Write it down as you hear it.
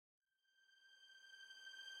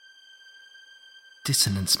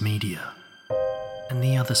Dissonance Media and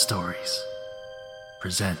the Other Stories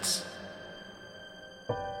presents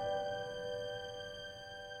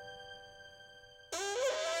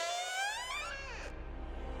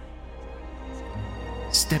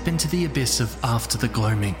Step into the abyss of After the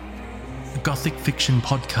Gloaming, a gothic fiction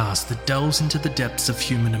podcast that delves into the depths of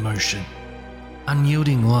human emotion.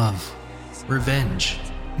 Unyielding love, revenge,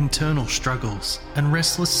 internal struggles, and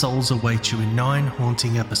restless souls await you in 9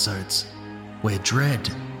 haunting episodes, where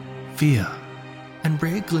dread, fear, and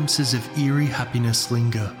rare glimpses of eerie happiness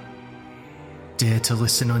linger. Dare to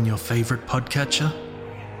listen on your favourite podcatcher?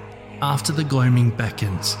 After the Gloaming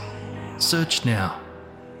beckons. Search now,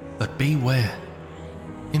 but beware.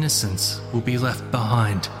 Innocence will be left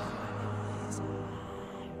behind.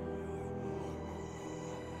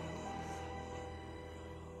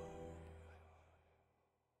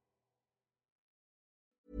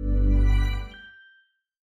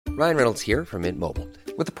 Ryan Reynolds here from Mint Mobile.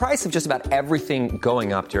 With the price of just about everything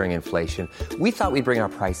going up during inflation, we thought we'd bring our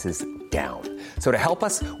prices down. So to help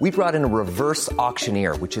us, we brought in a reverse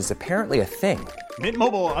auctioneer, which is apparently a thing. Mint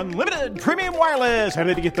Mobile Unlimited Premium Wireless. How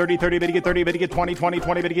to get 30, 30, bit to get 30, bit to get 20, 20,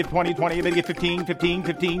 20, bit to get 20, 20, bit to get 15, 15,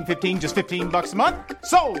 15, 15, just $15 a month?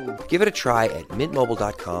 Sold! Give it a try at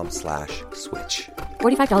mintmobile.com/switch.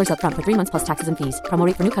 $45 up front for 3 months plus taxes and fees. Promo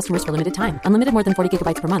rate for new customers for limited time. Unlimited more than 40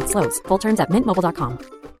 gigabytes per month. Slows full terms at mintmobile.com.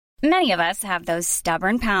 Many of us have those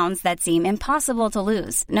stubborn pounds that seem impossible to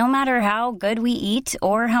lose, no matter how good we eat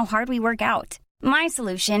or how hard we work out. My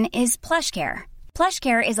solution is PlushCare.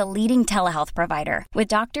 PlushCare is a leading telehealth provider with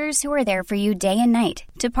doctors who are there for you day and night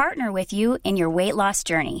to partner with you in your weight loss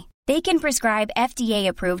journey. They can prescribe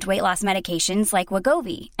FDA-approved weight loss medications like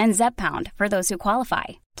Wegovy and Zepbound for those who qualify.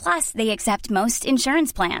 Plus, they accept most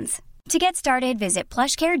insurance plans. To get started, visit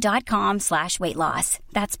plushcare.com/weightloss.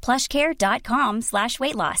 That's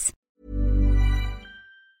plushcare.com/weightloss.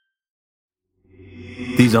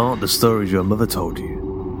 These aren't the stories your mother told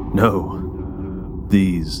you. No,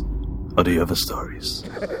 these are the other stories.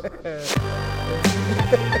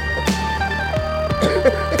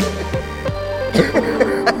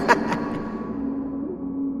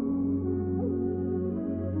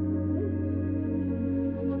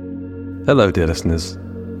 Hello, dear listeners.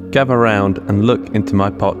 Gather round and look into my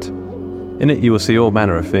pot. In it you will see all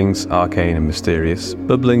manner of things, arcane and mysterious,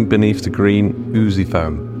 bubbling beneath the green, oozy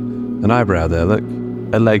foam. An eyebrow there, look.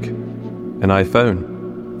 A leg. An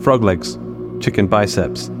iPhone. Frog legs. Chicken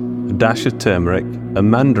biceps. A dash of turmeric. A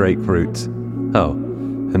mandrake root. Oh,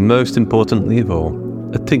 and most importantly of all,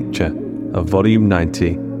 a tincture of Volume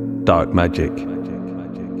 90, Dark Magic.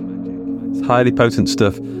 It's highly potent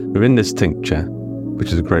stuff within this tincture,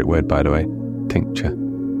 which is a great word by the way, tincture.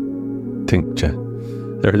 Tincture.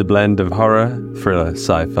 There is a blend of horror, thriller,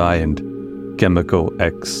 sci-fi, and chemical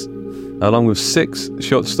X, along with 6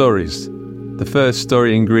 short stories. The first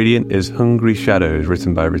story ingredient is Hungry Shadows,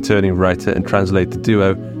 written by returning writer and translator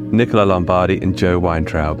duo Nicola Lombardi and Joe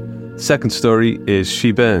Weintraub. The second story is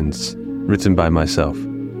She Burns, written by myself,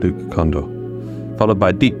 Luke Condor, followed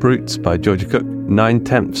by Deep Roots by Georgia Cook,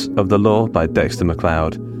 9/10 of the Law by Dexter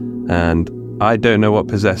McLeod, and I Don't Know What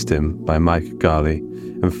Possessed Him by Mike Garley.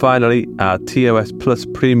 And finally, our TOS Plus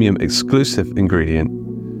Premium exclusive ingredient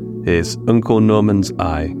is Uncle Norman's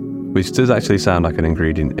Eye, which does actually sound like an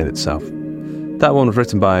ingredient in itself. That one was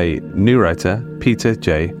written by new writer Peter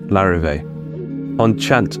J. Larrivee. On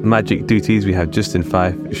chant magic duties we have Justin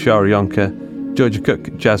Fife, Shara Yonka, Georgia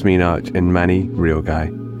Cook, Jasmine Arch, and Manny Real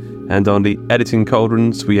Guy. And on the editing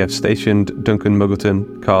cauldrons we have stationed Duncan Muggleton,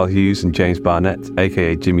 Carl Hughes, and James Barnett,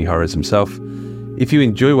 aka Jimmy Horrors himself. If you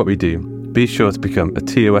enjoy what we do, be sure to become a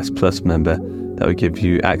TOS Plus member. That will give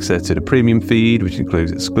you access to the premium feed, which includes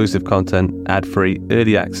exclusive content, ad-free,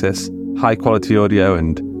 early access, high-quality audio,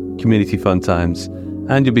 and community fun times.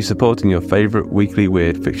 And you'll be supporting your favourite weekly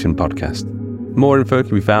weird fiction podcast. More info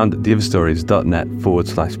can be found at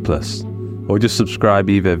theotherstories.net/plus, or just subscribe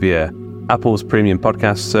either via Apple's premium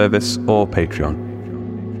podcast service or Patreon.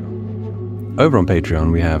 Over on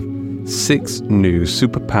Patreon, we have 6 new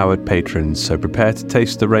super-powered patrons, so prepare to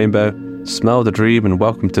taste the rainbow, smell the dream, and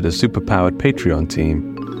welcome to the super-powered Patreon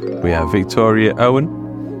team. We have Victoria Owen,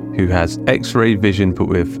 who has X-ray vision but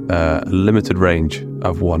with a limited range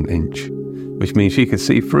of 1 inch, which means she can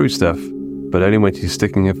see through stuff, but only when she's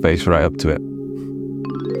sticking her face right up to it.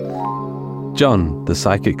 John, the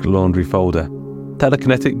psychic laundry folder.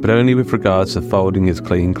 Telekinetic, but only with regards to folding his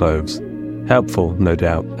clean clothes. Helpful, no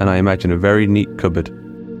doubt, and I imagine a very neat cupboard.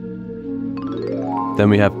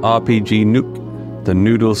 Then we have RPG Nuke, the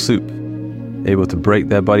noodle soup, able to break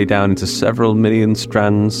their body down into several million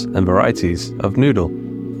strands and varieties of noodle.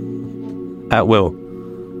 At will,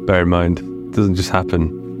 bear in mind, It doesn't just happen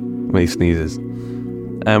when he sneezes.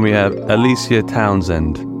 And we have Alicia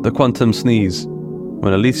Townsend, the quantum sneeze.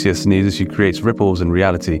 When Alicia sneezes, she creates ripples in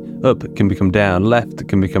reality. Up can become down, left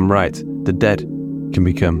can become right, the dead can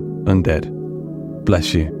become undead.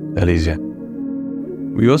 Bless you, Alicia.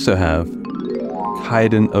 We also have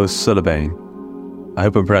Kaiden O'Sullivan. I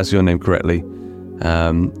hope I pronounced your name correctly.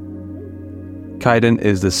 Kaiden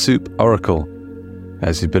is the Soup Oracle.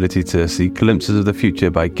 Has the ability to see glimpses of the future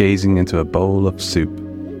by gazing into a bowl of soup.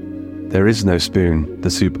 There is no spoon, the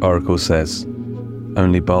Soup Oracle says.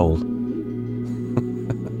 Only bowl.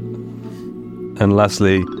 And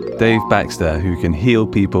lastly, Dave Baxter, who can heal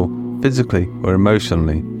people physically or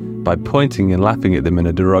emotionally by pointing and laughing at them in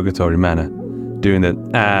a derogatory manner, doing the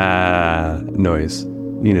noise.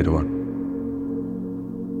 You know the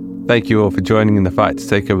one. Thank you all for joining in the fight to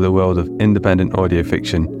take over the world of independent audio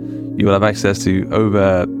fiction. You will have access to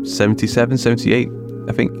over 77, 78,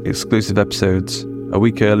 I think, exclusive episodes, a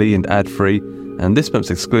week early and ad-free, and this month's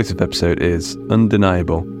exclusive episode is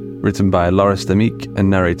Undeniable, written by Laura Stamik and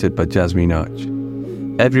narrated by Jasmine Arch.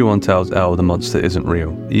 Everyone tells Elle the monster isn't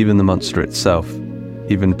real, even the monster itself,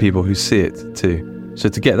 even the people who see it too. So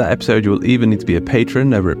to get that episode, you will either need to be a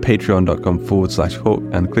patron over at patreon.com/Hawk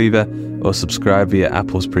and Cleaver or subscribe via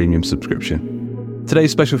Apple's premium subscription.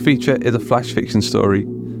 Today's special feature is a flash fiction story.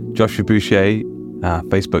 Joshua Boucher, our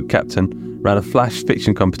Facebook captain, ran a flash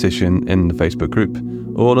fiction competition in the Facebook group,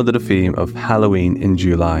 all under the theme of Halloween in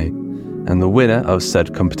July. And the winner of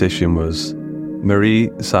said competition was Marie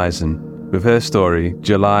Sison, with her story,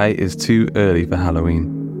 July is Too Early for Halloween.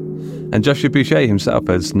 And Joshua Boucher himself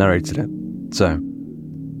has narrated it. So,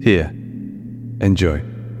 here, enjoy.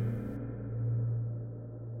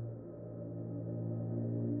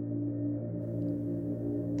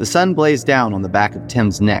 The sun blazed down on the back of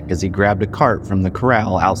Tim's neck as he grabbed a cart from the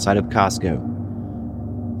corral outside of Costco.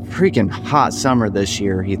 Freaking hot summer this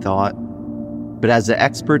year, he thought. But as the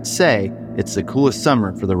experts say, it's the coolest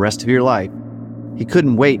summer for the rest of your life. He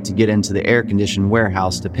couldn't wait to get into the air-conditioned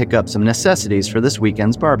warehouse to pick up some necessities for this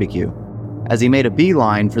weekend's barbecue. As he made a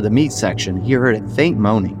beeline for the meat section, he heard a faint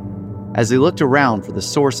moaning. As he looked around for the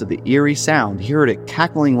source of the eerie sound, he heard a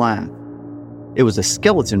cackling laugh. It was a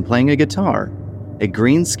skeleton playing a guitar. A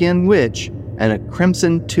green-skinned witch and a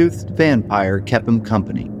crimson-toothed vampire kept him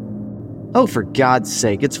company. Oh, for God's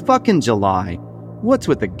sake, it's fucking July. What's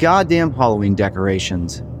with the goddamn Halloween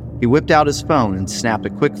decorations? He whipped out his phone and snapped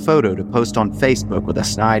a quick photo to post on Facebook with a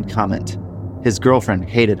snide comment. His girlfriend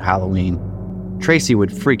hated Halloween. Tracy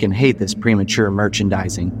would freaking hate this premature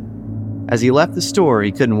merchandising. As he left the store,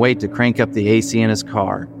 he couldn't wait to crank up the AC in his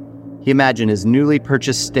car. He imagined his newly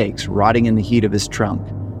purchased steaks rotting in the heat of his trunk,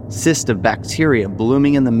 cysts of bacteria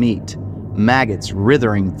blooming in the meat, maggots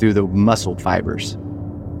writhing through the muscle fibers.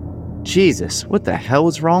 Jesus, what the hell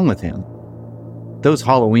was wrong with him? Those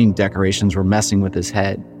Halloween decorations were messing with his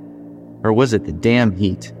head. Or was it the damn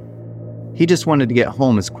heat? He just wanted to get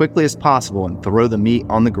home as quickly as possible and throw the meat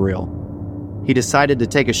on the grill. He decided to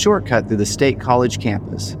take a shortcut through the State College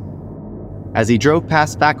campus. As he drove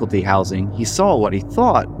past faculty housing, he saw what he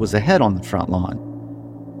thought was a head on the front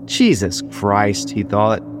lawn. Jesus Christ, he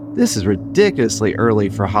thought. This is ridiculously early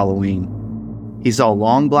for Halloween. He saw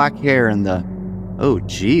long black hair and oh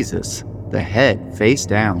Jesus, the head face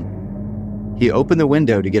down. He opened the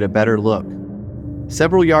window to get a better look.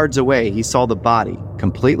 Several yards away, he saw the body,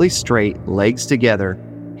 completely straight, legs together,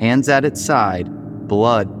 hands at its side,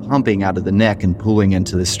 blood pumping out of the neck and pooling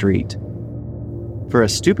into the street. For a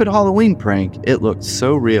stupid Halloween prank, it looked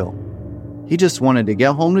so real. He just wanted to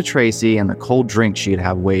get home to Tracy and the cold drink she'd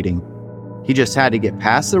have waiting. He just had to get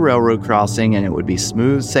past the railroad crossing and it would be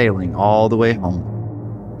smooth sailing all the way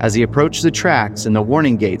home. As he approached the tracks and the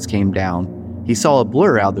warning gates came down, he saw a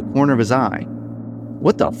blur out the corner of his eye.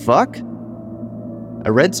 What the fuck?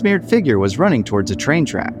 A red-smeared figure was running towards the train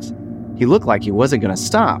tracks. He looked like he wasn't going to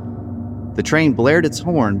stop. The train blared its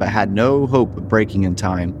horn but had no hope of braking in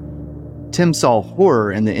time. Tim saw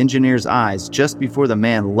horror in the engineer's eyes just before the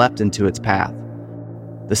man leapt into its path.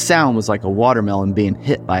 The sound was like a watermelon being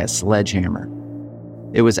hit by a sledgehammer.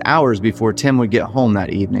 It was hours before Tim would get home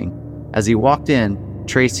that evening. As he walked in,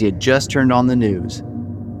 Tracy had just turned on the news.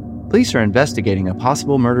 Police are investigating a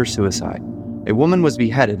possible murder-suicide. A woman was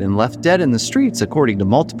beheaded and left dead in the streets according to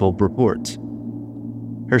multiple reports.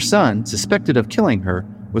 Her son, suspected of killing her,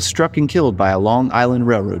 was struck and killed by a Long Island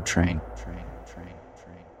Railroad train.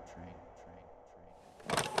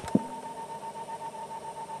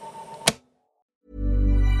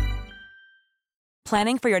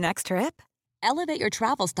 Planning for your next trip? Elevate your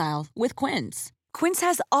travel style with Quince. Quince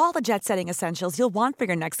has all the jet-setting essentials you'll want for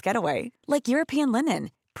your next getaway, like European linen,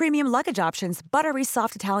 premium luggage options, buttery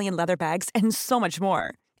soft Italian leather bags, and so much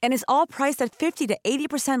more. And is all priced at 50 to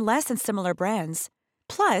 80% less than similar brands.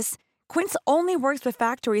 Plus, Quince only works with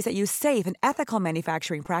factories that use safe and ethical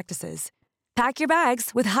manufacturing practices. Pack your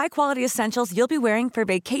bags with high-quality essentials you'll be wearing for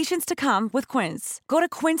vacations to come with Quince. Go to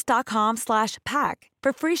quince.com/pack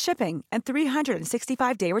for free shipping and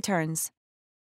 365-day returns.